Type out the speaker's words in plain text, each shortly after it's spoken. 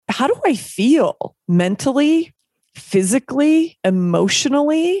how do I feel mentally, physically,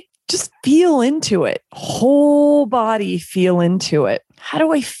 emotionally? Just feel into it. Whole body, feel into it. How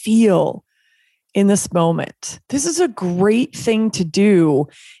do I feel in this moment? This is a great thing to do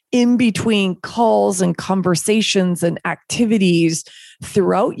in between calls and conversations and activities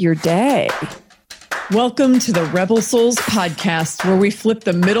throughout your day. Welcome to the Rebel Souls podcast, where we flip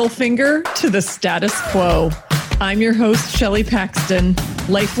the middle finger to the status quo. I'm your host, Shelly Paxton,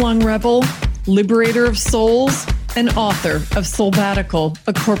 lifelong rebel, liberator of souls, and author of Soulbatical,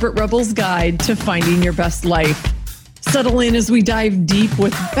 a corporate rebel's guide to finding your best life. Settle in as we dive deep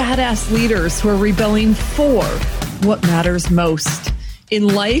with badass leaders who are rebelling for what matters most in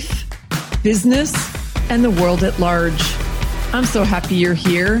life, business, and the world at large. I'm so happy you're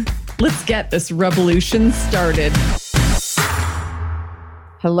here. Let's get this revolution started.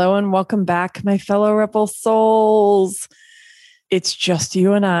 Hello and welcome back, my fellow rebel souls. It's just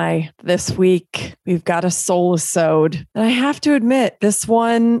you and I this week. We've got a SOULisode. And I have to admit, this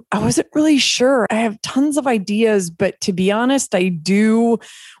one, I wasn't really sure. I have tons of ideas, but to be honest, I do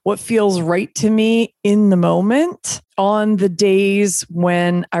what feels right to me in the moment on the days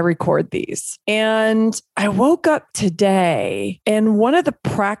when I record these. And I woke up today, and one of the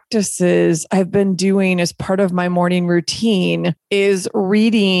practices I've been doing as part of my morning routine is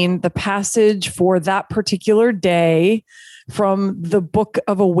reading the passage for that particular day from the Book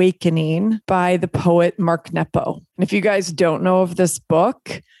of Awakening by the poet Mark Nepo. And if you guys don't know of this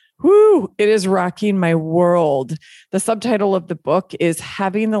book, it is rocking my world. The subtitle of the book is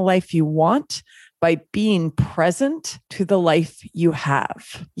Having the Life You Want by Being Present to the Life You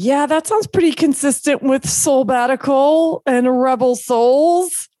Have. Yeah, that sounds pretty consistent with Soulbatical and Rebel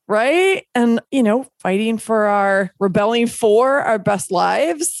Souls, right? And, rebelling for our best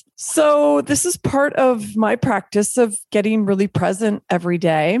lives. So this is part of my practice of getting really present every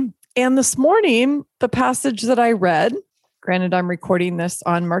day. And this morning, the passage that I read, granted, I'm recording this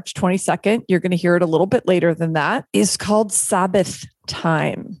on March 22nd. You're going to hear it a little bit later than that, is called Sabbath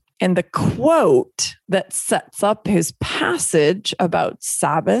Time. And the quote that sets up his passage about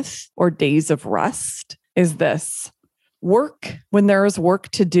Sabbath or days of rest is this: work when there is work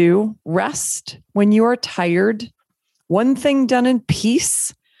to do, rest when you are tired. One thing done in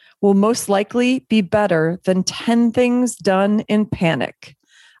peace will most likely be better than 10 things done in panic.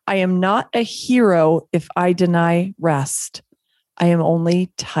 I am not a hero if I deny rest. I am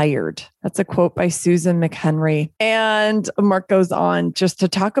only tired. That's a quote by Susan McHenry. And Mark goes on just to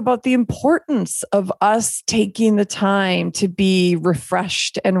talk about the importance of us taking the time to be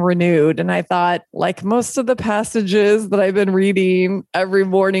refreshed and renewed. And I thought, like most of the passages that I've been reading every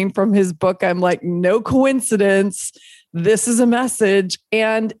morning from his book, I'm like, no coincidence. This is a message,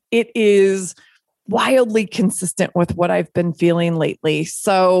 and it is wildly consistent with what I've been feeling lately.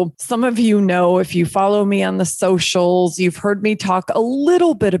 So some of you know, if you follow me on the socials, you've heard me talk a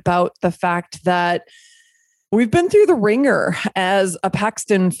little bit about the fact that we've been through the ringer as a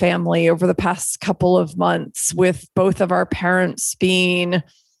Paxton family over the past couple of months, with both of our parents being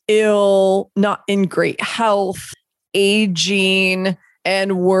ill, not in great health, aging,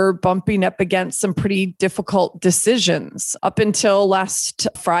 and we're bumping up against some pretty difficult decisions up until last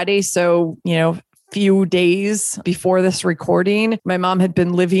Friday. So, few days before this recording, my mom had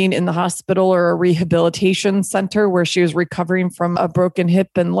been living in the hospital or a rehabilitation center where she was recovering from a broken hip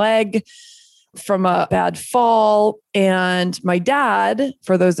and leg from a bad fall. And my dad,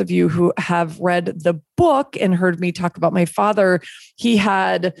 for those of you who have read the book and heard me talk about my father, he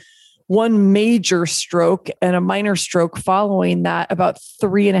had one major stroke and a minor stroke following that about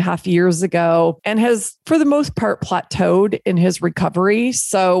 3.5 years ago, and has, for the most part, plateaued in his recovery.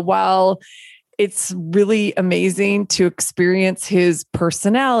 So while it's really amazing to experience his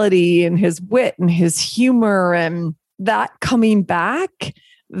personality and his wit and his humor and that coming back,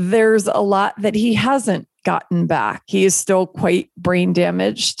 there's a lot that he hasn't gotten back. He is still quite brain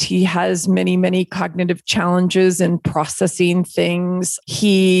damaged. He has many, many cognitive challenges in processing things.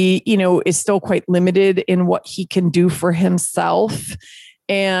 He, is still quite limited in what he can do for himself.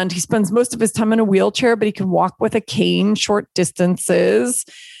 And he spends most of his time in a wheelchair, but he can walk with a cane short distances.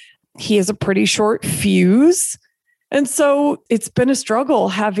 He has a pretty short fuse. And so it's been a struggle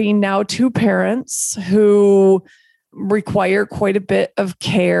having now two parents who require quite a bit of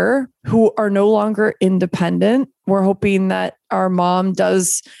care, who are no longer independent. We're hoping that our mom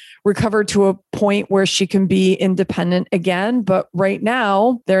does recover to a point where she can be independent again. But right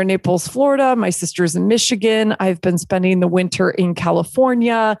now, they're in Naples, Florida. My sister's in Michigan. I've been spending the winter in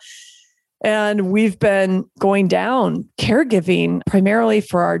California. And we've been going down caregiving primarily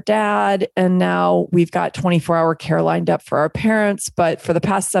for our dad. And now we've got 24-hour care lined up for our parents. But for the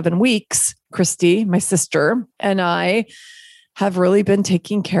past 7 weeks, Christy, my sister, and I have really been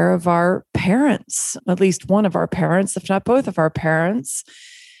taking care of our parents, at least one of our parents, if not both of our parents.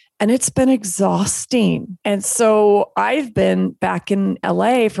 And it's been exhausting. And so I've been back in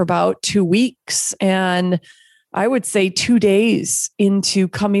LA for about 2 weeks. And I would say 2 days into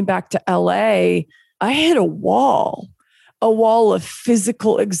coming back to LA, I hit a wall of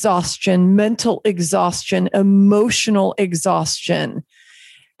physical exhaustion, mental exhaustion, emotional exhaustion,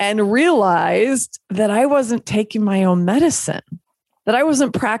 and realized that I wasn't taking my own medicine, that I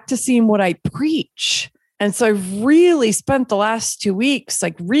wasn't practicing what I preach. And so I've really spent the last 2 weeks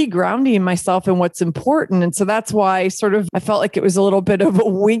like regrounding myself in what's important. And so that's why I felt like it was a little bit of a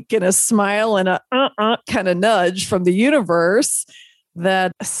wink and a smile and a kind of nudge from the universe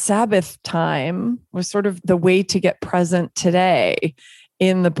that Sabbath time was sort of the way to get present today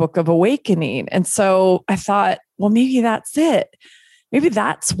in the Book of Awakening. And so I thought, well, maybe that's it. Maybe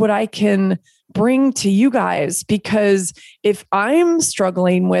that's what I can bring to you guys, because if I'm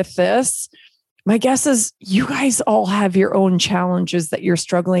struggling with this, my guess is you guys all have your own challenges that you're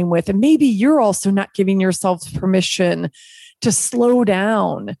struggling with. And maybe you're also not giving yourselves permission to slow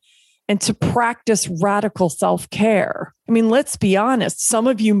down and to practice radical self-care. I mean, let's be honest. Some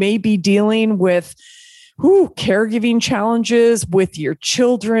of you may be dealing with caregiving challenges with your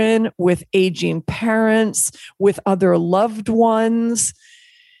children, with aging parents, with other loved ones.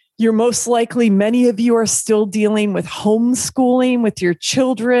 You're most likely, many of you are still dealing with homeschooling with your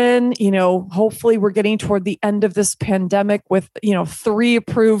children. Hopefully we're getting toward the end of this pandemic with, 3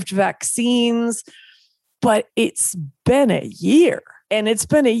 approved vaccines, but it's been a year. And it's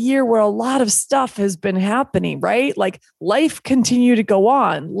been a year where a lot of stuff has been happening, right? Like life continued to go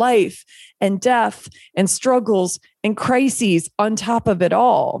on, life and death and struggles and crises on top of it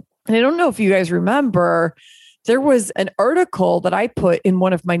all. And I don't know if you guys remember, there was an article that I put in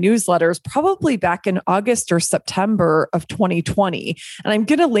one of my newsletters, probably back in August or September of 2020. And I'm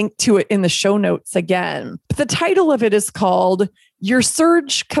going to link to it in the show notes again. But the title of it is called Your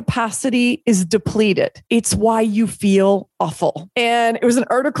Surge Capacity is Depleted. It's Why You Feel Awful. And it was an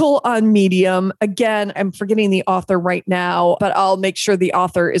article on Medium. Again, I'm forgetting the author right now, but I'll make sure the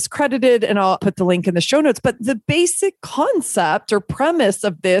author is credited and I'll put the link in the show notes. But the basic concept or premise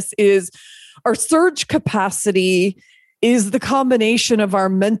of this is our surge capacity is the combination of our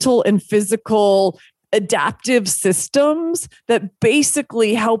mental and physical adaptive systems that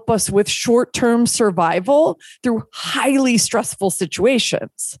basically help us with short-term survival through highly stressful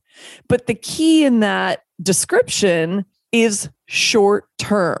situations. But the key in that description is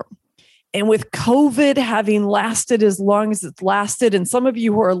short-term. And with COVID having lasted as long as it's lasted, and some of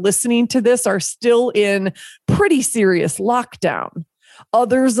you who are listening to this are still in pretty serious lockdown.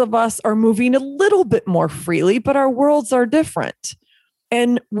 Others of us are moving a little bit more freely, but our worlds are different.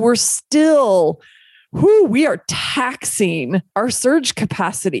 And we're still, we are taxing our surge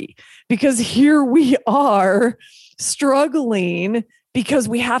capacity because here we are struggling because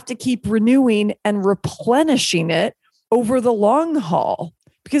we have to keep renewing and replenishing it over the long haul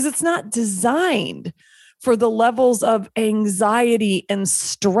because it's not designed for the levels of anxiety and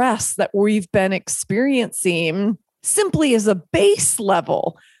stress that we've been experiencing simply as a base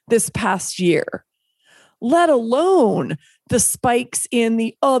level this past year, let alone the spikes in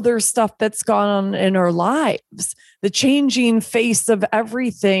the other stuff that's gone on in our lives, the changing face of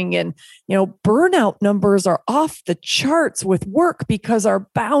everything. And, burnout numbers are off the charts with work because our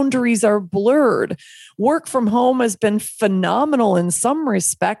boundaries are blurred. Work from home has been phenomenal in some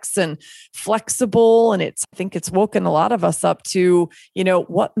respects and flexible. And I think it's woken a lot of us up to,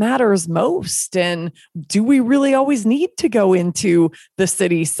 what matters most. And do we really always need to go into the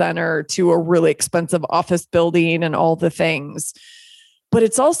city center to a really expensive office building and all the things? But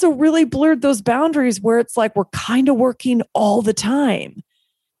it's also really blurred those boundaries where it's like we're kind of working all the time.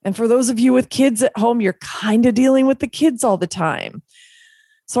 And for those of you with kids at home, you're kind of dealing with the kids all the time.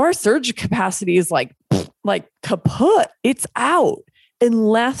 So our surge capacity is like kaput. It's out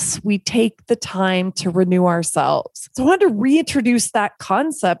unless we take the time to renew ourselves. So I wanted to reintroduce that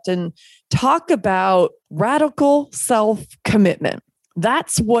concept and talk about radical self-commitment.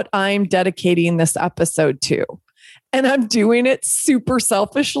 That's what I'm dedicating this episode to. And I'm doing it super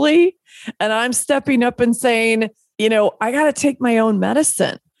selfishly. And I'm stepping up and saying, I got to take my own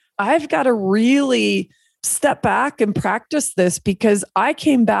medicine. I've got to really step back and practice this because I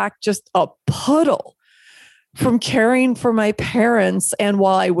came back just a puddle from caring for my parents. And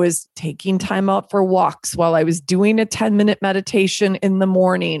while I was taking time out for walks, while I was doing a 10-minute meditation in the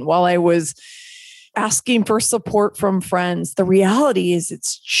morning, while I was asking for support from friends, the reality is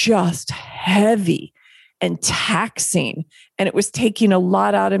it's just heavy and taxing. And it was taking a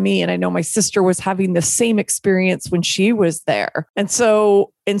lot out of me. And I know my sister was having the same experience when she was there. And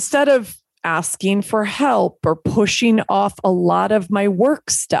so instead of asking for help or pushing off a lot of my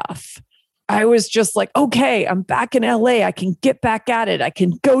work stuff, I was just like, okay, I'm back in LA. I can get back at it. I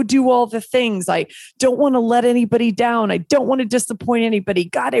can go do all the things. I don't want to let anybody down. I don't want to disappoint anybody.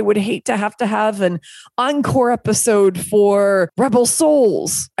 God, I would hate to have an encore episode for Rebel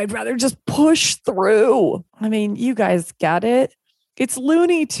Souls. I'd rather just push through. I mean, you guys get it. It's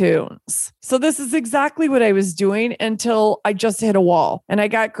Looney Tunes. So this is exactly what I was doing until I just hit a wall. And I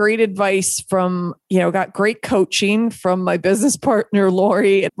got great advice from, got great coaching from my business partner,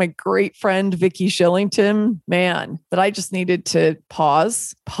 Lori, and my great friend, Vicki Shillington. Man, that I just needed to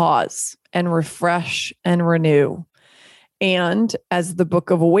pause, and refresh and renew. And as the Book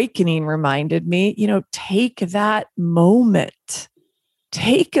of Awakening reminded me, take that moment,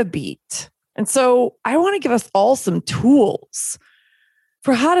 take a beat. And so I want to give us all some tools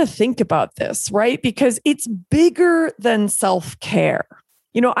for how to think about this, right? Because it's bigger than self-care.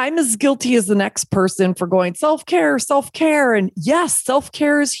 I'm as guilty as the next person for going self-care. And yes,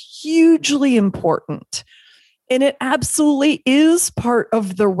 self-care is hugely important. And it absolutely is part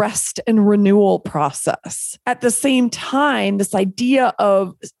of the rest and renewal process. At the same time, this idea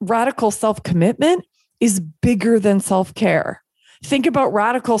of radical self-commitment is bigger than self-care. Think about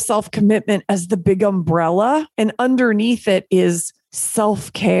radical self-commitment as the big umbrella, and underneath it is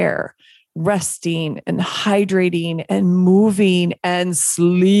self-care, resting and hydrating and moving and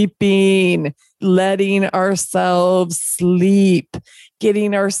sleeping, letting ourselves sleep,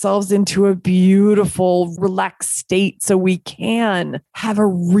 getting ourselves into a beautiful, relaxed state so we can have a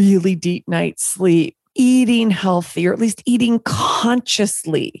really deep night's sleep, eating healthy, or at least eating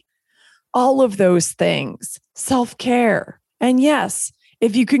consciously. All of those things, self-care. And yes,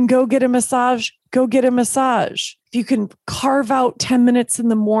 if you can go get a massage, go get a massage. If you can carve out 10 minutes in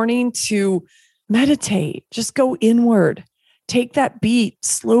the morning to meditate, just go inward, take that beat,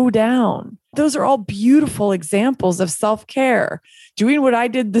 slow down. Those are all beautiful examples of self-care. Doing what I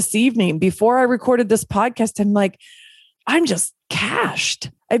did this evening before I recorded this podcast, I'm just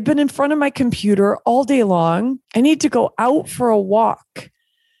cashed. I've been in front of my computer all day long. I need to go out for a walk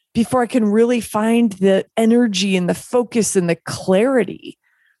before I can really find the energy and the focus and the clarity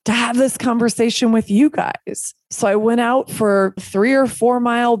to have this conversation with you guys. So I went out for 3 or 4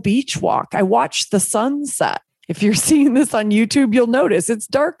 mile beach walk. I watched the sunset. If you're seeing this on YouTube, you'll notice it's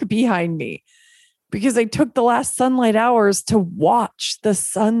dark behind me because I took the last sunlight hours to watch the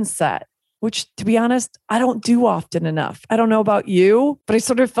sunset, which, to be honest, I don't do often enough. I don't know about you, but I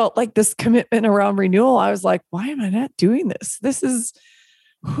sort of felt like this commitment around renewal. I was like, why am I not doing this? This is,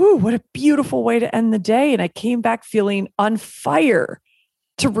 what a beautiful way to end the day. And I came back feeling on fire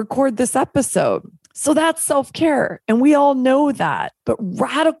to record this episode. So that's self-care. And we all know that. But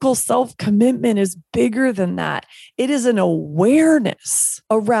radical self-commitment is bigger than that. It is an awareness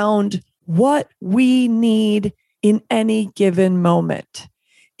around what we need in any given moment.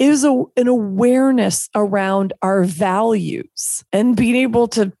 It is an awareness around our values and being able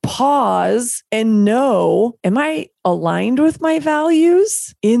to pause and know, am I aligned with my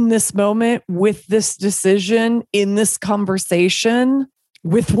values in this moment, with this decision, in this conversation?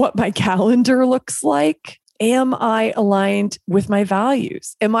 With what my calendar looks like? Am I aligned with my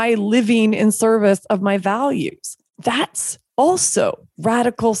values? Am I living in service of my values? That's also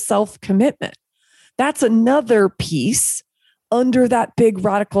radical self-commitment. That's another piece under that big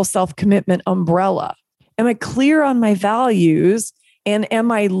radical self-commitment umbrella. Am I clear on my values? And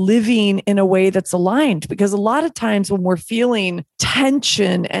am I living in a way that's aligned? Because a lot of times when we're feeling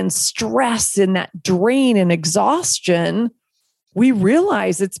tension and stress and that drain and exhaustion, we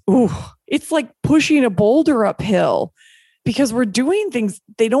realize it's like pushing a boulder uphill because we're doing things,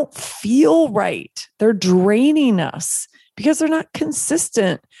 they don't feel right. They're draining us because they're not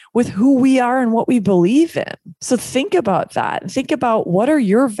consistent with who we are and what we believe in. So think about that. Think about, what are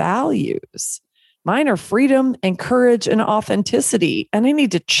your values? Mine are freedom and courage and authenticity. And I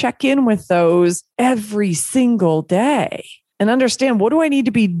need to check in with those every single day and understand, what do I need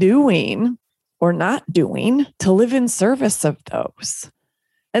to be doing or not doing to live in service of those?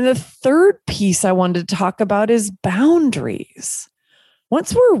 And the third piece I wanted to talk about is boundaries.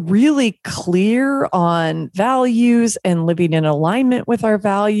 Once we're really clear on values and living in alignment with our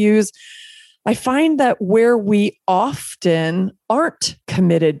values, I find that where we often aren't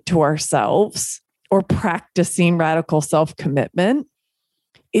committed to ourselves, or practicing radical self-commitment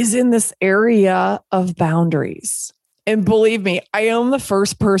is in this area of boundaries. And believe me, I am the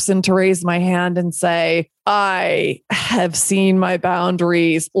first person to raise my hand and say, I have seen my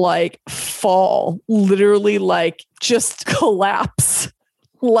boundaries like fall, literally like just collapse.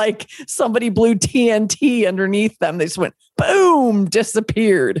 Like somebody blew TNT underneath them. They just went boom,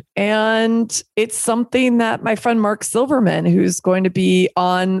 disappeared. And it's something that my friend Mark Silverman, who's going to be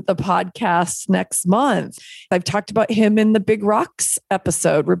on the podcast next month, I've talked about him in the Big Rocks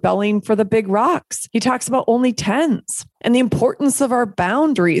episode, Rebelling for the Big Rocks. He talks about only tens and the importance of our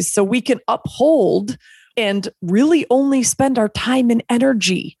boundaries so we can uphold and really only spend our time and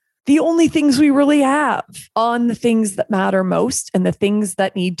energy, the only things we really have, on the things that matter most and the things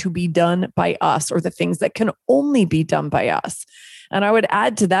that need to be done by us, or the things that can only be done by us. And I would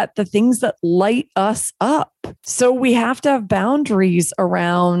add to that the things that light us up. So we have to have boundaries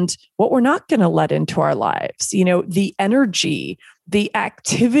around what we're not going to let into our lives. You know, the energy, the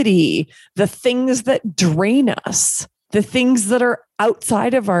activity, the things that drain us, the things that are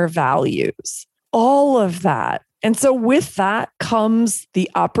outside of our values, all of that. And so with that comes the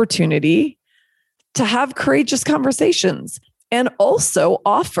opportunity to have courageous conversations and also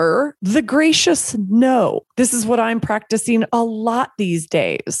offer the gracious no. This is what I'm practicing a lot these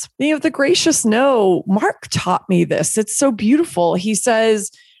days. You know, the gracious no, Mark taught me this. It's so beautiful. He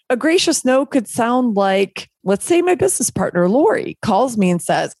says, a gracious no could sound like, let's say my business partner, Lori, calls me and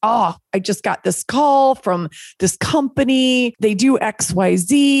says, oh, I just got this call from this company. They do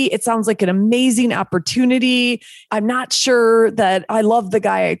XYZ. It sounds like an amazing opportunity. I'm not sure that I love the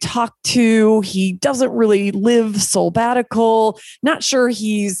guy I talked to. He doesn't really live soulbatical. Not sure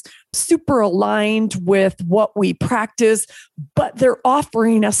he's super aligned with what we practice, but they're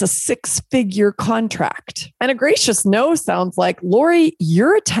offering us a 6-figure contract. And a gracious no sounds like, Lori,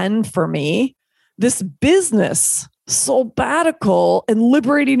 you're a 10 for me. This business, soulbatical and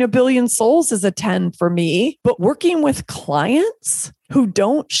liberating a billion souls is a 10 for me. But working with clients who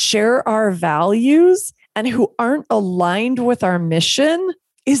don't share our values and who aren't aligned with our mission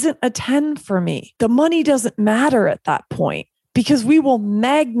isn't a 10 for me. The money doesn't matter at that point because we will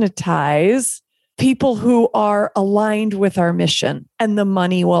magnetize people who are aligned with our mission and the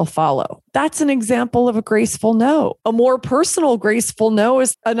money will follow. That's an example of a graceful no. A more personal graceful no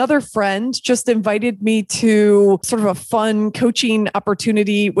is another friend just invited me to sort of a fun coaching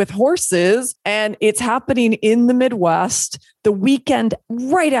opportunity with horses. And it's happening in the Midwest the weekend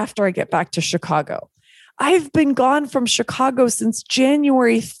right after I get back to Chicago. I've been gone from Chicago since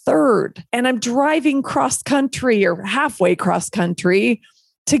January 3rd, and I'm driving cross country or halfway cross country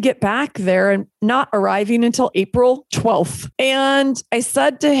to get back there and not arriving until April 12th. And I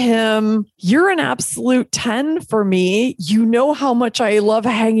said to him, you're an absolute 10 for me. You know how much I love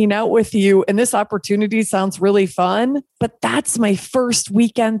hanging out with you. And this opportunity sounds really fun, but that's my first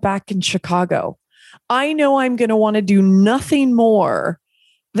weekend back in Chicago. I know I'm going to want to do nothing more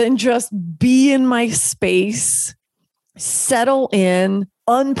than just be in my space, settle in,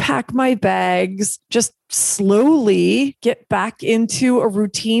 unpack my bags, just slowly get back into a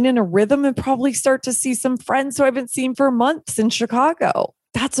routine and a rhythm and probably start to see some friends who I haven't seen for months in Chicago.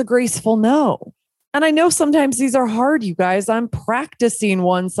 That's a graceful no. And I know sometimes these are hard, you guys. I'm practicing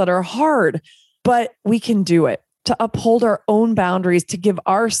ones that are hard, but we can do it to uphold our own boundaries, to give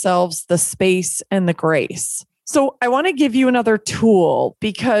ourselves the space and the grace. So I want to give you another tool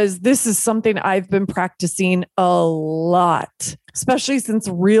because this is something I've been practicing a lot, especially since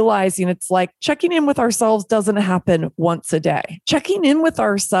realizing it's like checking in with ourselves doesn't happen once a day. Checking in with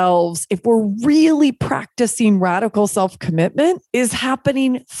ourselves, if we're really practicing radical self-commitment, is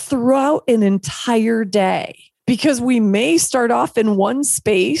happening throughout an entire day. Because we may start off in one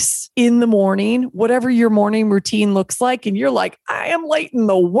space in the morning, whatever your morning routine looks like. And you're like, I am lighting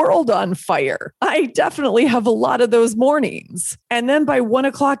the world on fire. I definitely have a lot of those mornings. And then by 1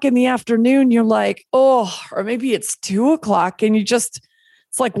 o'clock in the afternoon, you're like, oh, or maybe it's 2 o'clock. And it's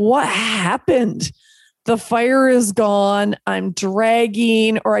like, what happened? The fire is gone. I'm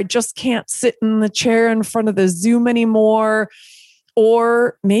dragging, or I just can't sit in the chair in front of the Zoom anymore.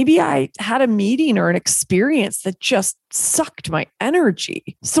 Or maybe I had a meeting or an experience that just sucked my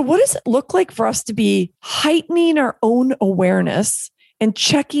energy. So what does it look like for us to be heightening our own awareness and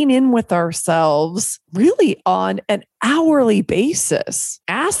checking in with ourselves really on an hourly basis,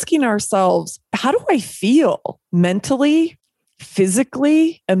 asking ourselves, how do I feel mentally,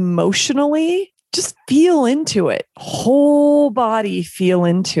 physically, emotionally? Just feel into it. Whole body feel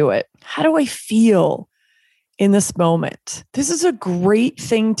into it. How do I feel in this moment? This is a great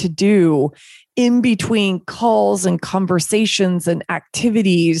thing to do in between calls and conversations and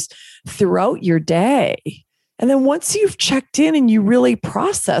activities throughout your day. And then once you've checked in and you really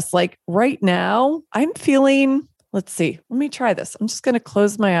process, like right now, I'm feeling, let's see, let me try this. I'm just going to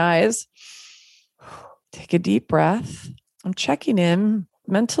close my eyes, take a deep breath. I'm checking in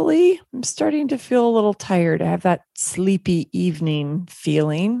mentally. I'm starting to feel a little tired. I have that sleepy evening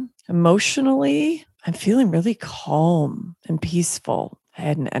feeling. Emotionally, I'm feeling really calm and peaceful. I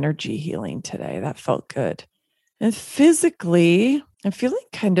had an energy healing today. That felt good. And physically, I'm feeling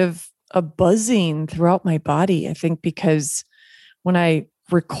kind of a buzzing throughout my body. I think because when I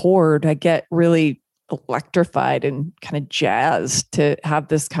record, I get really electrified and kind of jazzed to have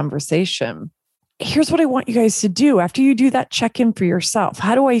this conversation. Here's what I want you guys to do after you do that check-in for yourself.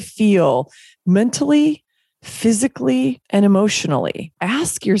 How do I feel mentally, physically, and emotionally?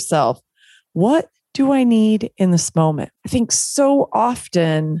 Ask yourself, what do I need in this moment? I think so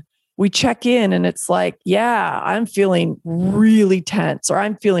often we check in and it's like, yeah, I'm feeling really tense, or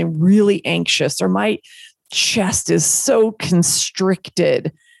I'm feeling really anxious, or my chest is so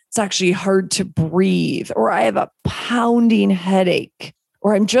constricted. It's actually hard to breathe, or I have a pounding headache,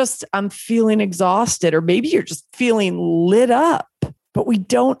 or I'm feeling exhausted, or maybe you're just feeling lit up. But we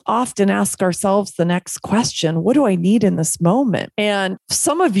don't often ask ourselves the next question, what do I need in this moment? And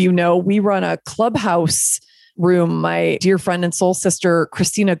some of you know, we run a clubhouse room, my dear friend and soul sister,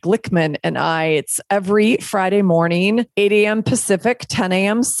 Christina Glickman and I. It's every Friday morning, 8 a.m. Pacific, 10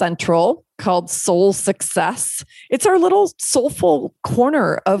 a.m. Central, called Soul Success. It's our little soulful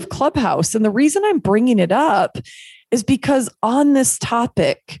corner of Clubhouse. And the reason I'm bringing it up is because on this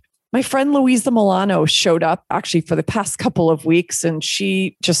topic, my friend Louisa Milano showed up actually for the past couple of weeks, and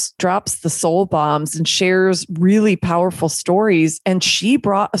she just drops the soul bombs and shares really powerful stories. And she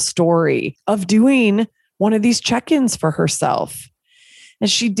brought a story of doing one of these check-ins for herself.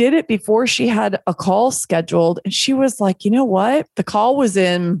 And she did it before she had a call scheduled. And she was like, you know what? The call was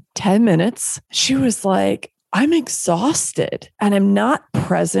in 10 minutes. She was like, I'm exhausted and I'm not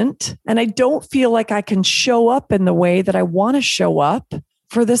present. And I don't feel like I can show up in the way that I want to show up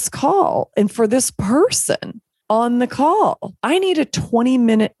for this call and for this person on the call. I need a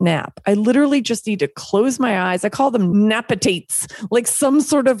 20-minute nap. I literally just need to close my eyes. I call them napitates, like some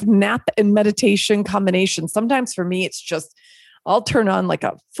sort of nap and meditation combination. Sometimes for me, it's just, I'll turn on like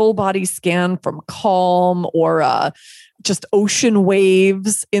a full body scan from Calm, or just ocean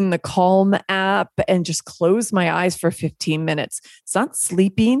waves in the Calm app, and just close my eyes for 15 minutes. It's not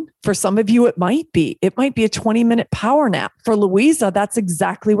sleeping. For some of you, it might be. It might be a 20-minute power nap. For Louisa, that's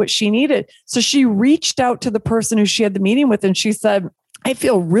exactly what she needed. So she reached out to the person who she had the meeting with, and she said, I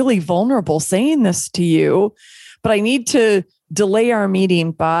feel really vulnerable saying this to you, but I need to delay our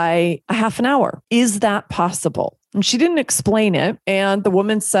meeting by a half an hour. Is that possible? And she didn't explain it. And the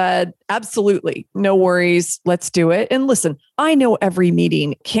woman said, absolutely, no worries, let's do it. And listen, I know every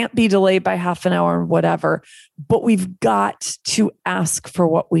meeting can't be delayed by half an hour or whatever, but we've got to ask for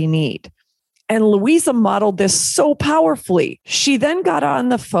what we need. And Louisa modeled this so powerfully. She then got on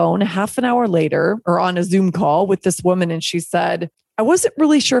the phone half an hour later, or on a Zoom call with this woman. And she said, I wasn't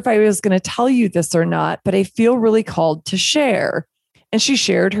really sure if I was going to tell you this or not, but I feel really called to share. And she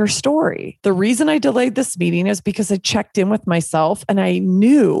shared her story. The reason I delayed this meeting is because I checked in with myself, and I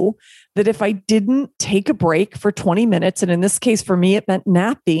knew that if I didn't take a break for 20 minutes, and in this case for me, it meant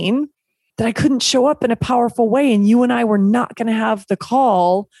napping, that I couldn't show up in a powerful way. And you and I were not going to have the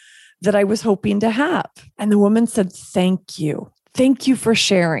call that I was hoping to have. And the woman said, thank you. Thank you for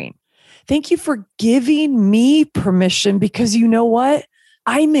sharing. Thank you for giving me permission, because you know what?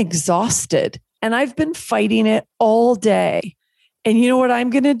 I'm exhausted and I've been fighting it all day. And you know what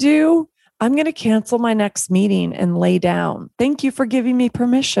I'm going to do? I'm going to cancel my next meeting and lay down. Thank you for giving me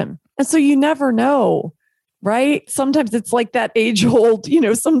permission. And so you never know, right? Sometimes it's like that age old,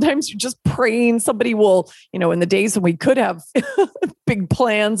 sometimes you're just praying somebody will, in the days when we could have big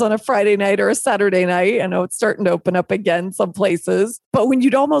plans on a Friday night or a Saturday night. I know it's starting to open up again some places, but when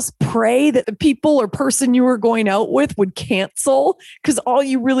you'd almost pray that the people or person you were going out with would cancel because all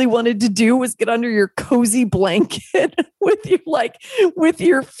you really wanted to do was get under your cozy blanket with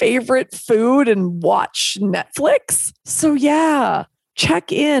your favorite food and watch Netflix. So yeah.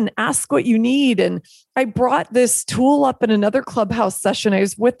 Check in, ask what you need. And I brought this tool up in another Clubhouse session. I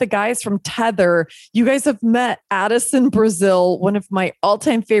was with the guys from Tether. You guys have met Addison Brazil, one of my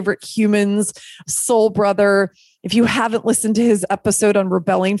all-time favorite humans, soul brother. If you haven't listened to his episode on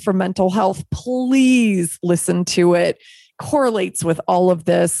rebelling for mental health, please listen to it. Correlates with all of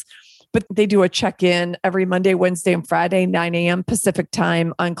this. But they do a check-in every Monday, Wednesday, and Friday, 9 a.m. Pacific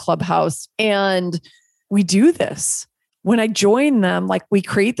time on Clubhouse. And we do this. When I join them, we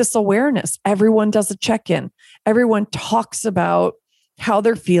create this awareness. Everyone does a check-in. Everyone talks about how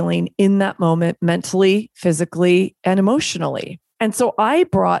they're feeling in that moment, mentally, physically, and emotionally. And so I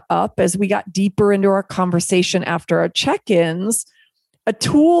brought up, as we got deeper into our conversation after our check-ins, a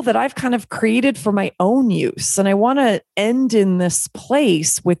tool that I've kind of created for my own use. And I want to end in this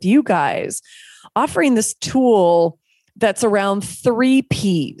place with you guys, offering this tool that's around 3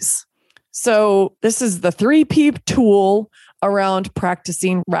 Ps. So this is the 3 P tool around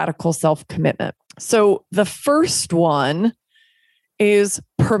practicing radical self-commitment. So the first one is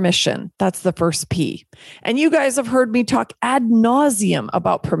permission. That's the first P. And you guys have heard me talk ad nauseum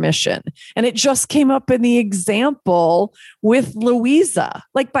about permission. And it just came up in the example with Louisa,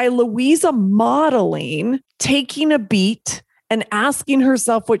 like by Louisa modeling, taking a beat and asking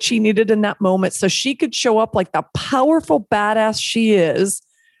herself what she needed in that moment so she could show up like the powerful badass she is.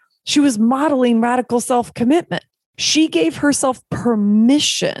 She was modeling radical self-commitment. She gave herself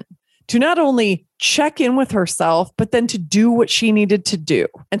permission to not only check in with herself, but then to do what she needed to do.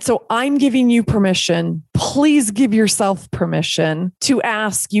 And so I'm giving you permission. Please give yourself permission to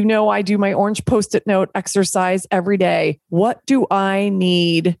ask, I do my orange Post-it note exercise every day. What do I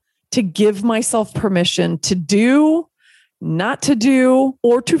need to give myself permission to do, not to do,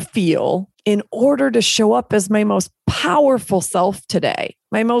 or to feel in order to show up as my most powerful self today,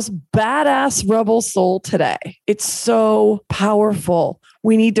 my most badass rebel soul today? It's so powerful.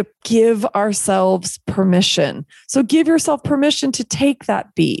 We need to give ourselves permission. So give yourself permission to take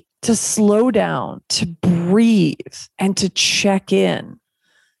that beat, to slow down, to breathe, and to check in.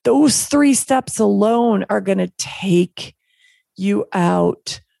 Those 3 steps alone are going to take you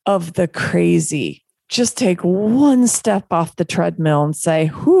out of the crazy. Just take 1 step off the treadmill and say,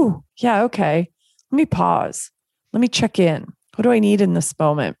 whew, yeah, okay. Let me pause. Let me check in. What do I need in this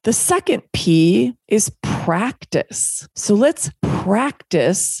moment? The second P is practice. So let's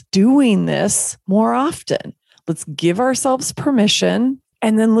practice doing this more often. Let's give ourselves permission,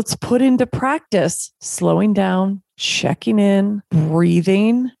 and then let's put into practice slowing down, checking in,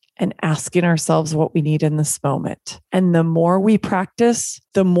 breathing, and asking ourselves what we need in this moment. And the more we practice,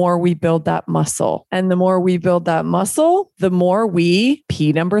 the more we build that muscle. And the more we build that muscle, the more we,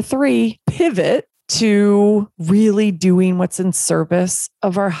 P number 3, pivot to really doing what's in service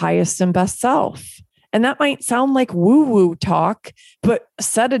of our highest and best self. And that might sound like woo-woo talk, but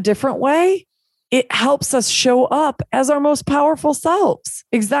said a different way, it helps us show up as our most powerful selves.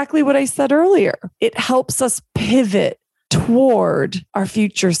 Exactly what I said earlier. It helps us pivot toward our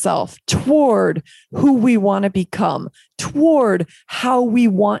future self, toward who we want to become, toward how we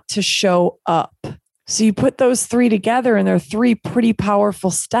want to show up. So you put those 3 together, and they're 3 pretty powerful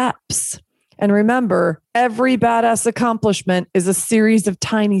steps. And remember, every badass accomplishment is a series of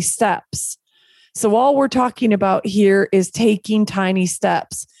tiny steps. So all we're talking about here is taking tiny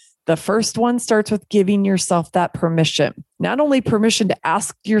steps. The first one starts with giving yourself that permission. Not only permission to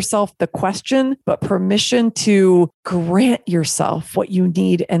ask yourself the question, but permission to grant yourself what you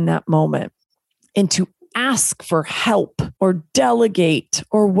need in that moment, and to ask for help or delegate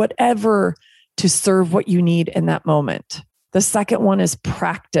or whatever to serve what you need in that moment. The second one is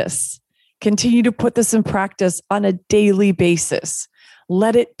practice. Continue to put this in practice on a daily basis.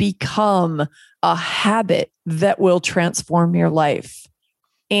 Let it become a habit that will transform your life.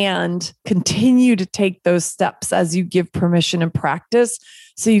 And continue to take those steps as you give permission and practice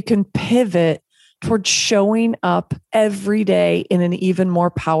so you can pivot towards showing up every day in an even more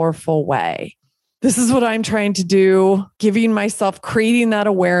powerful way. This is what I'm trying to do, giving myself, creating that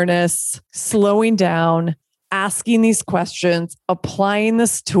awareness, slowing down, asking these questions, applying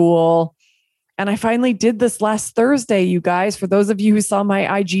this tool. And I finally did this last Thursday, you guys. For those of you who saw my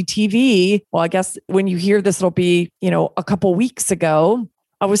IGTV, well, I guess when you hear this, it'll be, a couple weeks ago.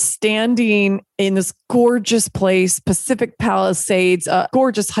 I was standing in this gorgeous place, Pacific Palisades, a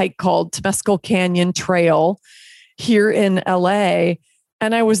gorgeous hike called Temescal Canyon Trail here in LA.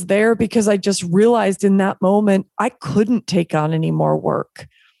 And I was there because I just realized in that moment, I couldn't take on any more work.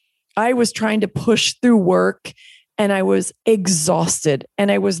 I was trying to push through work, and I was exhausted,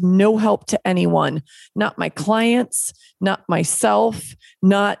 and I was no help to anyone, not my clients, not myself,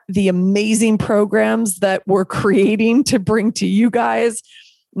 not the amazing programs that we're creating to bring to you guys,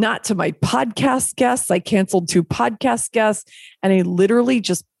 not to my podcast guests. I canceled 2 podcast guests, and I literally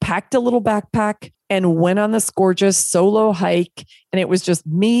just packed a little backpack and went on this gorgeous solo hike. And it was just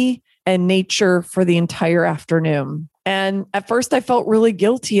me and nature for the entire afternoon. And at first I felt really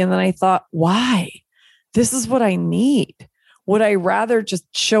guilty. And then I thought, why? This is what I need. Would I rather just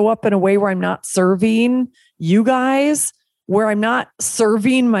show up in a way where I'm not serving you guys, where I'm not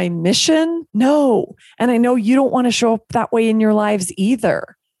serving my mission? No. And I know you don't want to show up that way in your lives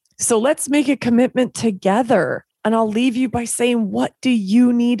either. So let's make a commitment together And I'll leave you by saying, what do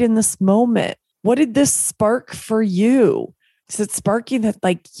you need in this moment? What did this spark for you? Is it sparking that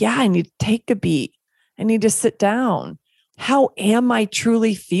like, yeah, I need to take a beat. I need to sit down. How am I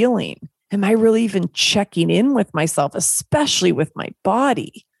truly feeling? Am I really even checking in with myself, especially with my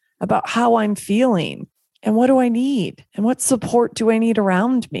body, about how I'm feeling? And what do I need? And what support do I need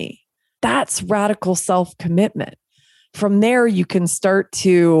around me? That's radical self-commitment. From there, you can start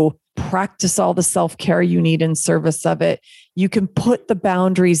to practice all the self-care you need in service of it. You can put the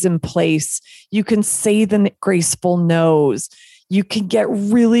boundaries in place. You can say the graceful no's. You can get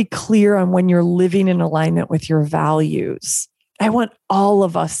really clear on when you're living in alignment with your values. I want all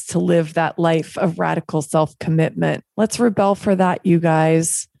of us to live that life of radical self-commitment. Let's rebel for that, you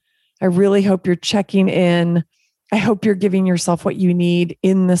guys. I really hope you're checking in. I hope you're giving yourself what you need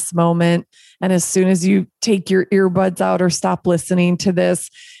in this moment. And as soon as you take your earbuds out or stop listening to this,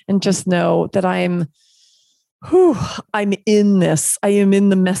 and just know that I'm in this. I am in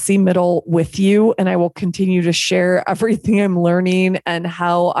the messy middle with you, and I will continue to share everything I'm learning and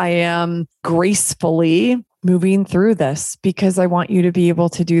how I am gracefully moving through this, because I want you to be able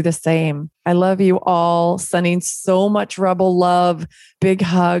to do the same. I love you all. Sending so much rebel love, big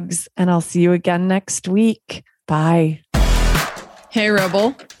hugs, and I'll see you again next week. Bye. Hey,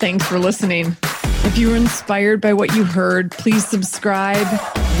 Rebel. Thanks for listening. If you were inspired by what you heard, please subscribe,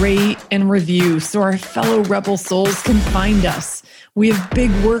 rate, and review so our fellow Rebel souls can find us. We have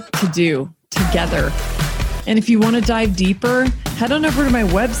big work to do together. And if you want to dive deeper, head on over to my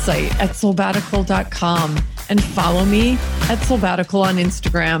website at soulbatical.com and follow me at Soulbatical on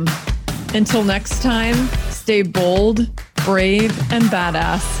Instagram. Until next time, stay bold, brave, and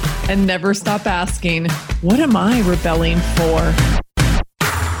badass, and never stop asking, what am I rebelling for?